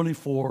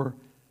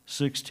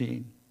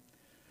 24:16,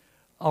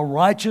 a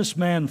righteous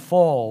man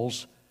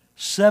falls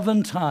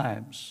 7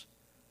 times,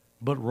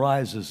 but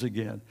rises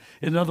again.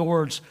 In other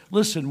words,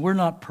 listen, we're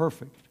not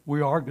perfect.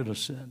 We are going to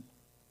sin.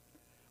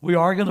 We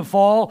are going to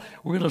fall.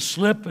 We're going to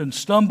slip and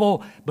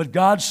stumble, but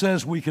God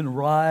says we can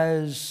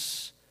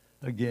rise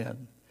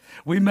again.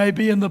 We may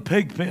be in the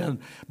pig pen,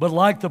 but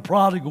like the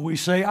prodigal, we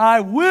say, I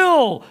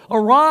will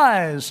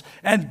arise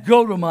and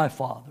go to my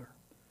Father.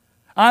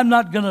 I'm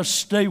not going to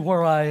stay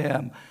where I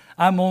am.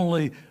 I'm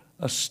only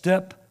a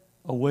step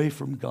away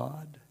from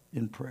God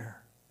in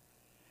prayer.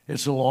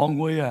 It's a long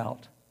way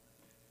out,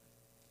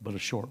 but a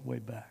short way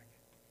back.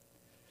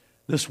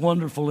 This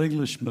wonderful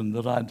Englishman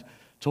that I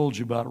told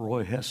you about,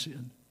 Roy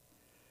Hessian,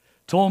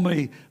 told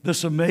me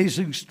this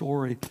amazing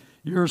story.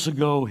 Years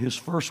ago, his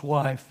first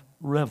wife,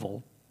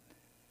 Revel,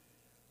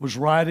 was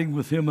riding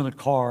with him in a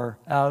car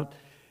out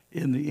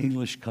in the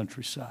English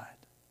countryside.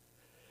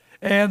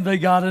 And they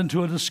got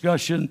into a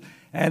discussion,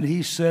 and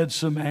he said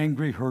some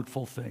angry,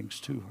 hurtful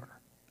things to her.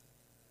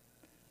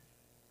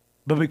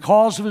 But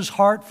because of his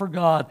heart for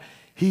God,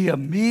 he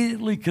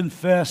immediately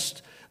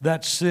confessed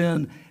that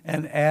sin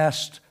and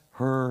asked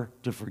her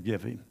to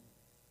forgive him.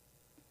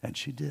 And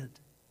she did.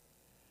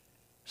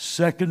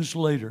 Seconds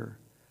later,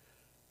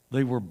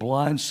 they were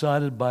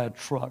blindsided by a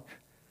truck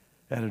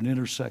at an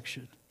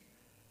intersection,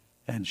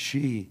 and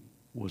she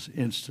was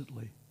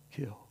instantly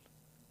killed.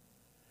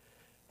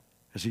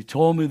 As he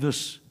told me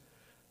this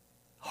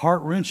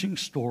heart-wrenching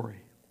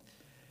story,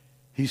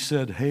 he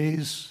said,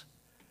 Hayes,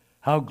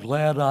 how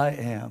glad I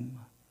am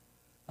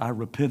I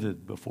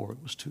repented before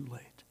it was too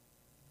late.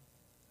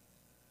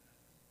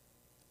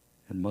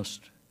 And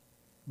must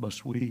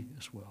we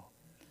as well.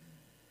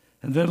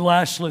 And then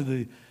lastly,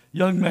 the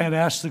young man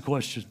asked the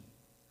question,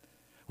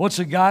 what's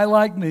a guy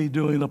like me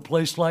doing in a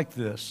place like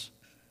this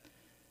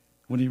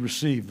when he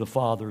received the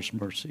Father's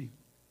mercy?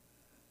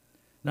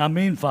 Now,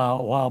 meanwhile,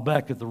 a while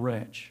back at the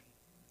ranch,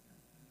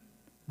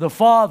 the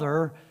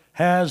Father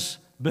has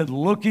been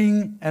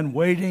looking and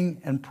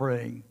waiting and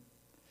praying.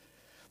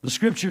 The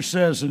Scripture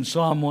says in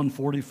Psalm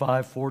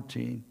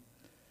 145:14,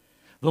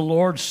 the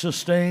Lord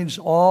sustains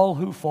all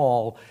who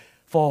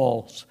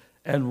falls,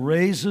 and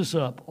raises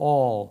up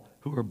all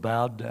who are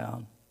bowed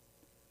down.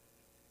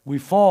 We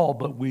fall,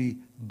 but we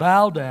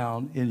bow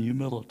down in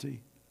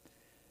humility.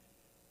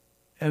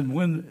 And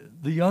when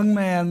the young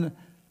man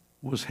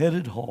was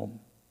headed home,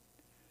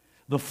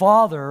 The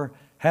father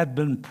had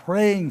been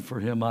praying for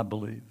him, I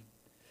believe.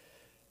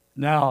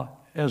 Now,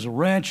 as a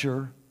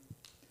rancher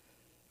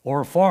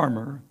or a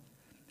farmer,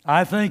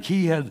 I think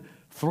he had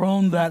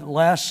thrown that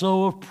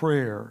lasso of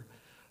prayer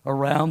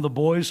around the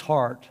boy's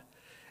heart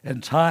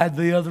and tied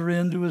the other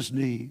end to his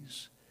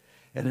knees.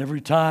 And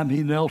every time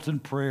he knelt in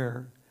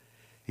prayer,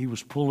 he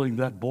was pulling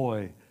that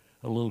boy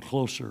a little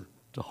closer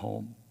to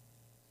home.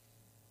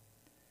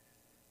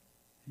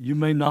 You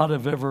may not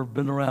have ever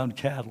been around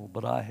cattle,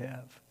 but I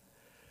have.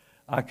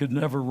 I could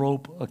never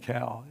rope a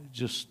cow. It's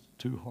just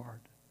too hard.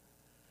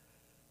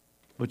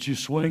 But you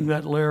swing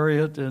that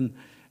lariat and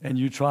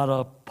you try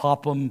to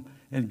pop them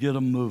and get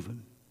them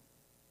moving.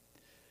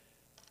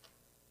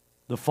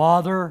 The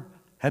father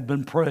had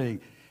been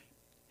praying.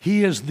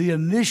 He is the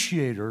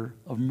initiator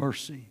of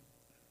mercy.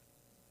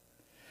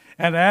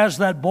 And as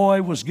that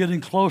boy was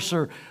getting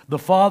closer, the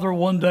father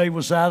one day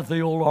was out at the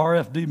old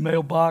RFD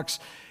mailbox,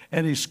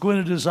 and he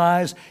squinted his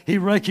eyes. He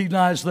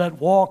recognized that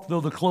walk,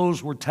 though the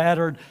clothes were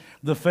tattered.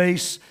 The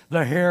face,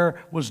 the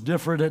hair was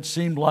different, it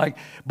seemed like.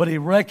 But he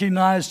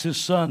recognized his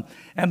son.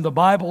 And the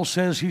Bible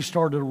says he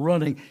started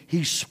running.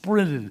 He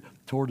sprinted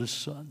toward his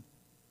son.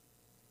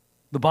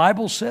 The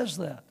Bible says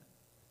that.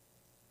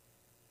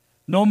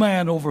 No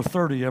man over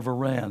 30 ever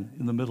ran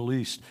in the Middle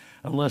East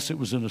unless it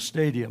was in a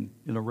stadium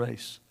in a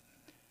race.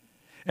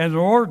 And in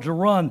order to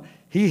run,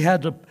 he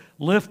had to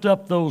lift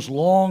up those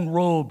long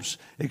robes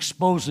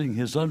exposing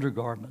his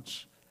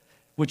undergarments,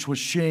 which was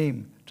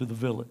shame to the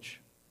village.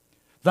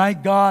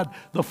 Thank God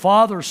the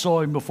father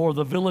saw him before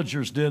the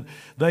villagers did.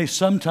 They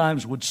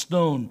sometimes would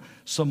stone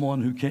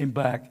someone who came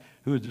back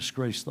who had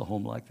disgraced the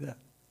home like that.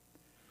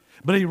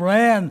 But he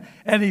ran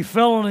and he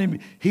fell on him.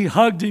 He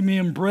hugged him. He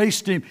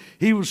embraced him.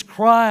 He was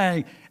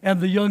crying,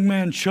 and the young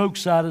man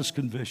chokes out his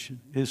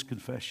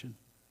confession.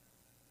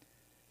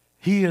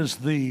 He is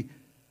the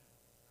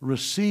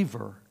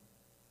receiver,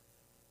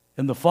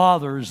 and the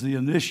father is the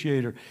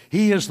initiator.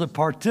 He is the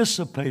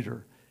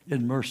participator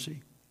in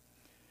mercy.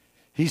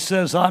 He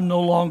says, I'm no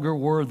longer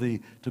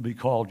worthy to be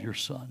called your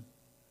son.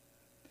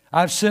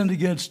 I've sinned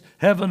against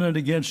heaven and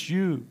against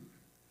you.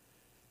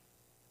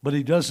 But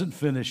he doesn't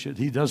finish it.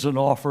 He doesn't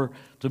offer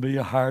to be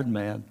a hired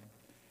man.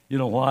 You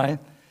know why?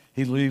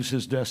 He leaves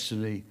his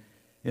destiny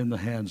in the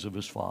hands of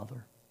his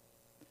father.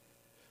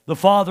 The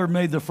father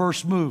made the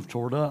first move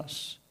toward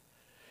us.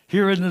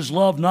 Here in his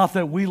love, not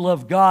that we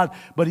love God,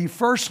 but he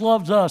first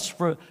loved us,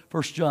 1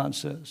 John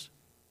says.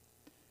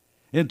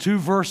 In 2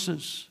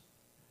 verses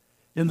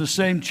in the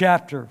same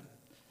chapter,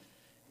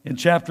 in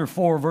chapter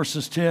 4,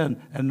 verses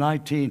 10 and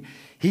 19,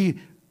 he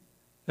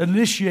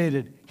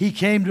initiated, he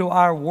came to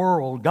our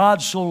world.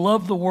 God so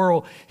loved the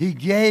world, he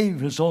gave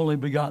his only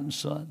begotten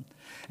son.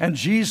 And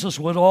Jesus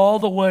went all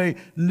the way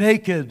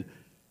naked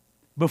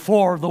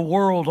before the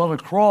world on a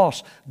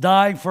cross,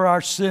 dying for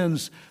our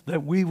sins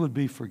that we would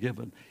be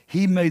forgiven.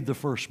 He made the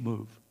first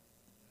move.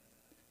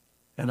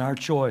 And our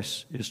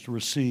choice is to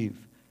receive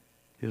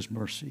his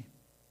mercy.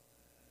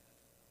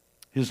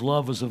 His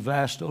love is a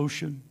vast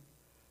ocean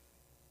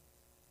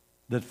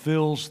that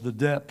fills the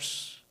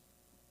depths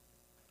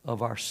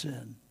of our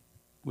sin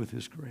with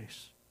his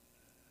grace.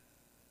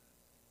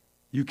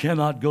 You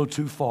cannot go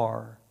too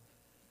far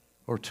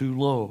or too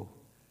low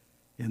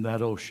in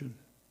that ocean.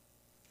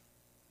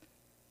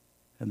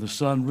 And the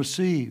son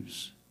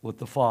receives what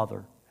the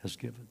father has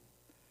given.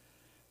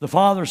 The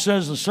father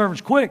says to the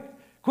servants,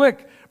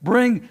 quick,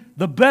 bring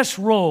the best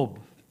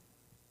robe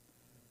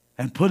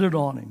and put it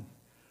on him.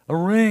 A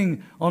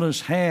ring on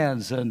his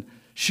hands and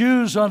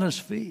shoes on his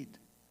feet.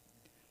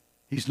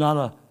 He's not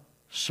a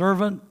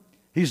servant.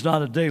 He's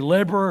not a day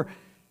laborer.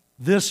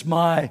 This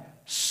my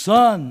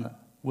son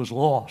was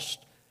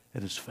lost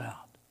and is found.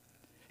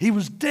 He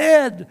was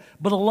dead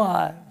but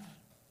alive.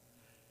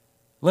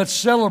 Let's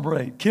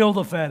celebrate. Kill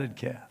the fatted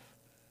calf.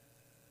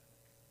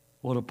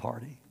 What a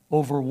party.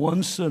 Over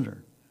one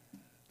sinner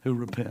who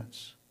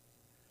repents.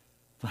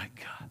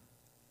 Thank God.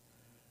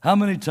 How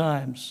many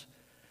times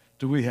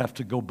do we have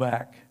to go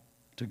back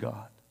to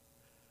God?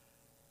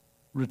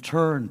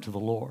 Return to the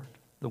Lord,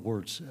 the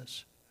word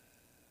says.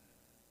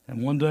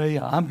 And one day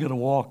I'm going to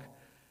walk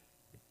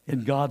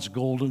in God's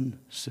golden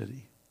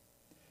city.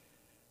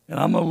 And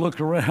I'm going to look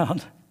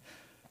around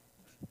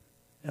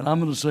and I'm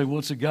going to say,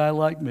 what's a guy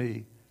like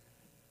me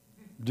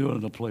doing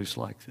in a place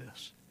like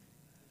this?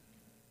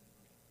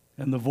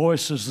 And the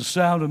voice, as the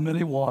sound of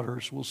many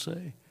waters, will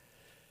say,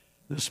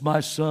 this my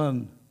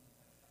son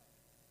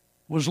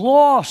was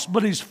lost,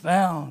 but he's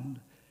found.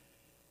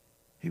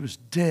 He was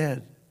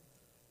dead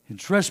in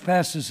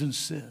trespasses and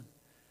sin,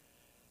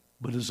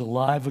 but is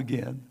alive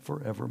again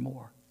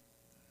forevermore.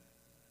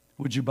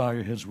 Would you bow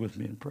your heads with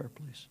me in prayer,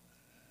 please?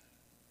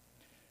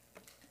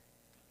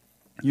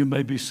 You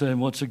may be saying,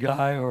 what's a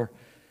guy or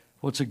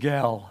what's a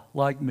gal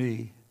like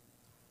me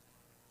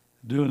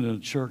doing in a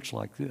church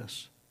like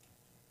this?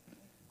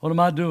 What am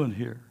I doing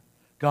here?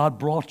 God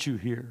brought you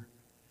here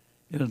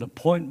in an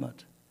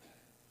appointment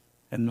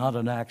and not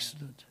an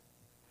accident.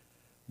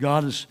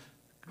 God is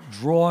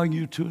drawing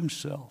you to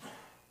himself,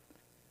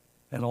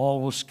 and all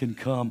of us can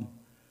come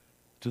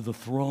to the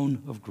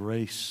throne of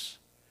grace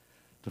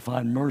to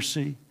find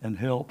mercy and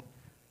help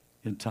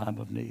in time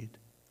of need.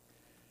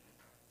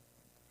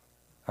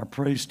 Our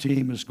praise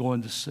team is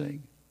going to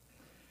sing.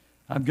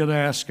 I'm going to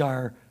ask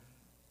our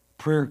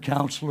prayer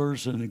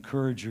counselors and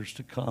encouragers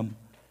to come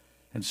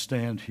and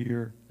stand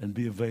here and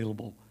be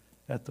available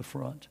at the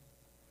front.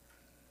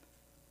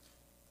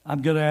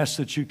 I'm going to ask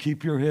that you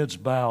keep your heads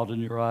bowed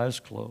and your eyes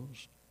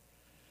closed.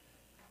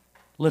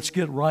 Let's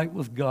get right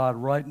with God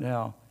right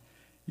now.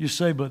 You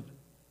say, but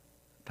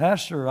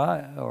Pastor,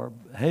 or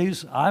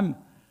Hayes, I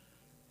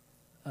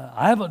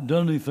haven't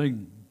done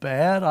anything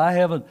bad. I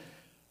haven't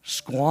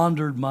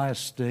squandered my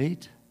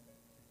estate.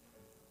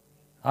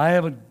 I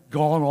haven't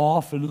gone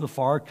off into the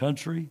far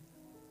country.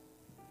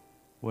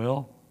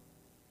 Well,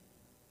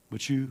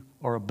 but you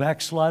are a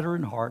backslider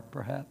in heart,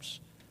 perhaps.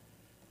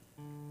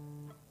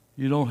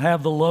 You don't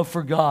have the love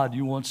for God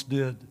you once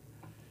did.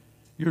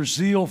 Your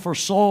zeal for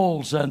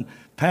souls and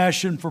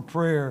passion for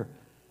prayer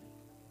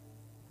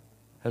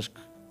has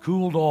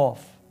cooled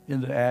off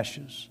into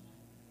ashes.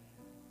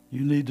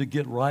 You need to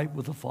get right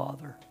with the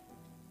Father.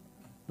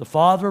 The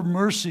Father of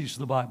mercies,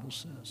 the Bible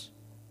says.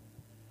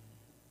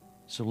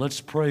 So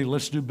let's pray.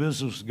 Let's do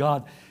business with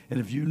God. And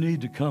if you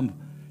need to come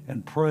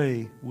and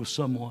pray with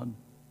someone,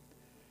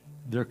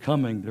 they're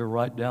coming. They're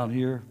right down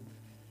here.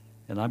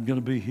 And I'm going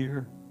to be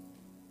here.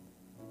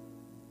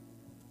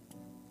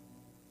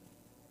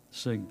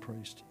 Sing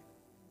praise to you.